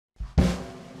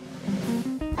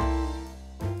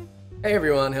Hey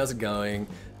everyone, how's it going?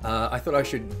 I thought I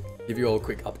should give you all a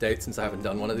quick update since I haven't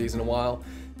done one of these in a while.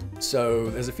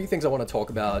 So there's a few things I want to talk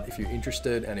about if you're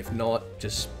interested, and if not,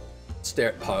 just stare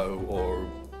at Poe or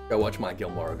go watch my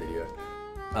Gilmore video.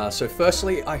 So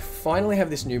firstly, I finally have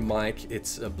this new mic.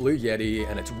 It's a Blue Yeti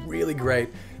and it's really great,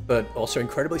 but also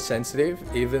incredibly sensitive,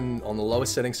 even on the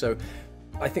lowest setting. So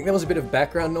I think there was a bit of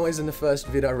background noise in the first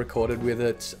vid I recorded with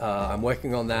it. I'm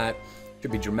working on that. Should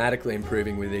be dramatically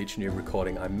improving with each new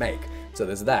recording I make. So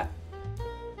there's that.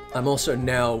 I'm also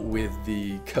now with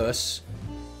the Curse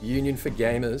Union for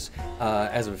Gamers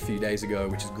as of a few days ago,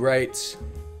 which is great.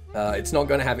 It's not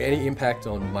going to have any impact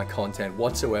on my content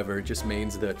whatsoever. It just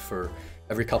means that for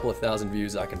every couple of thousand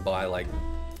views I can buy like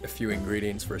a few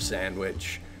ingredients for a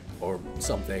sandwich or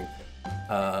something.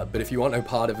 But if you want no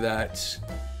part of that,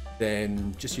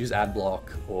 then just use adblock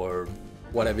or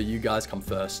whatever. You guys come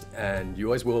first, and you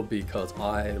always will, because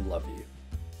I love you.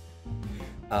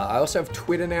 I also have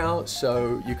Twitter now,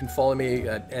 so you can follow me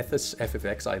at Ethys,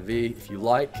 FFXIV, if you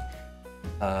like.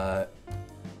 I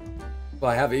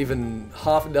have even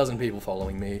half a dozen people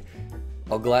following me.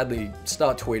 I'll gladly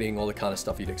start tweeting all the kind of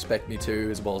stuff you'd expect me to,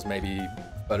 as well as maybe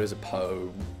photos of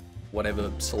Poe,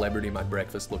 whatever celebrity my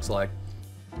breakfast looks like.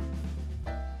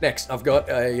 Next, I've got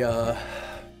a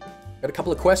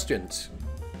couple of questions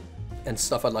and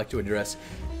stuff I'd like to address.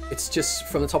 It's just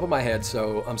from the top of my head,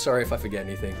 so I'm sorry if I forget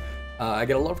anything. I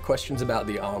get a lot of questions about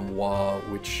the armoire,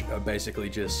 which are basically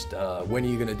just when are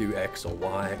you going to do X or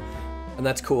Y, and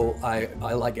that's cool. I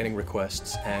like getting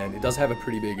requests, and it does have a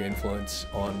pretty big influence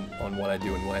on what I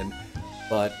do and when,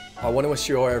 but I want to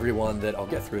assure everyone that I'll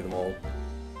get through them all.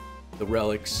 The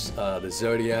relics, the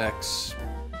zodiacs,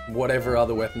 whatever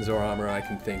other weapons or armor I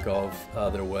can think of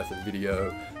that are worth a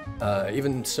video,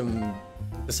 even some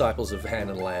Disciples of Hand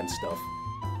and Land stuff.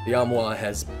 The armoire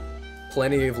has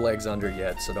plenty of legs under it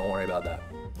yet, so don't worry about that.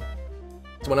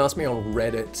 Someone asked me on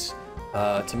Reddit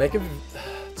to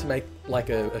make like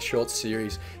a short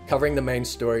series covering the main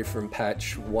story from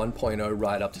patch 1.0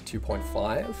 right up to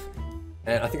 2.5,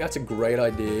 and I think that's a great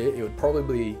idea. It would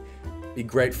probably be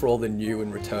great for all the new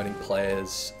and returning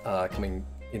players coming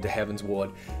into Heaven's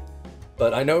Ward,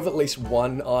 but I know of at least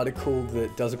one article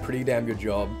that does a pretty damn good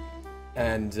job,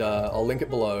 and I'll link it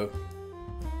below.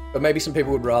 But maybe some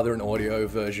people would rather an audio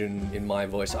version in my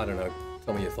voice. I don't know.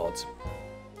 Tell me your thoughts.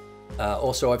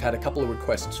 Also, I've had a couple of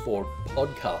requests for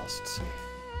podcasts,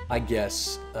 I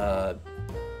guess, to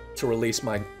release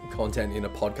my content in a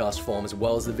podcast form as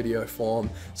well as the video form,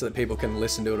 so that people can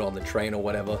listen to it on the train or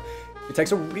whatever. It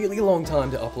takes a really long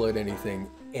time to upload anything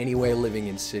anywhere living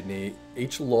in Sydney.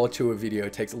 Each lore tour video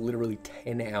takes literally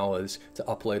 10 hours to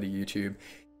upload to YouTube,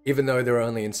 even though they're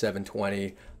only in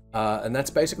 720. And that's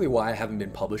basically why I haven't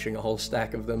been publishing a whole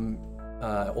stack of them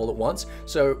all at once.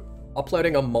 So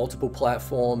uploading on multiple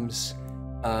platforms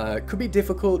could be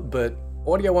difficult, but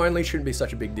audio only shouldn't be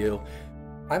such a big deal.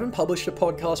 I haven't published a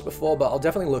podcast before, but I'll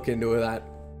definitely look into that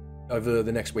over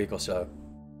the next week or so.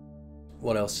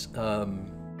 What else?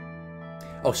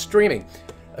 Oh, streaming.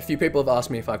 A few people have asked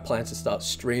me if I plan to start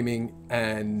streaming,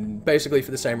 and basically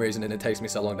for the same reason, and it takes me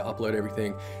so long to upload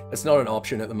everything. It's not an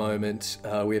option at the moment.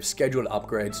 We have scheduled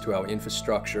upgrades to our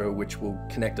infrastructure, which will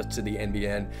connect us to the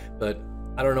NBN, but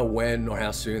I don't know when or how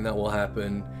soon that will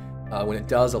happen. When it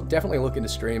does, I'll definitely look into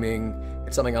streaming.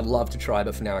 It's something I'd love to try,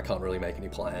 but for now I can't really make any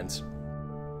plans.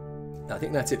 I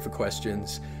think that's it for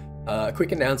questions. A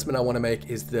quick announcement I want to make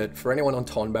is that for anyone on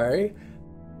Tonberry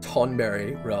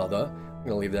rather, I'm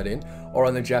going to leave that in, or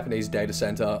on the Japanese data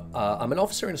center, I'm an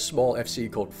officer in a small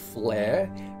FC called Flare,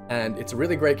 and it's a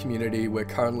really great community. We're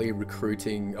currently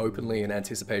recruiting openly in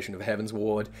anticipation of Heaven's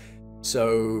Ward.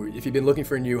 So if you've been looking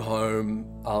for a new home,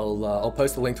 I'll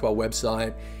post a link to our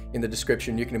website in the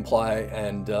description. You can apply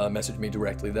and message me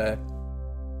directly there.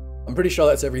 I'm pretty sure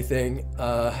that's everything.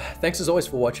 Thanks as always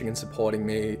for watching and supporting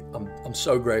me. I'm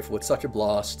so grateful. It's such a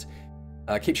blast.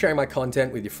 Keep sharing my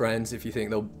content with your friends if you think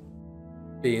they'll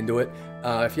be into it.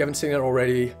 If you haven't seen it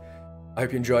already, I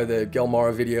hope you enjoy the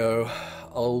Gelmora video.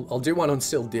 I'll do one on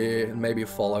Still Deer and maybe a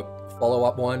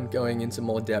follow-up one going into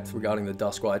more depth regarding the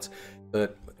Duskwights,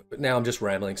 but now I'm just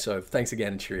rambling, so thanks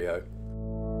again and cheerio.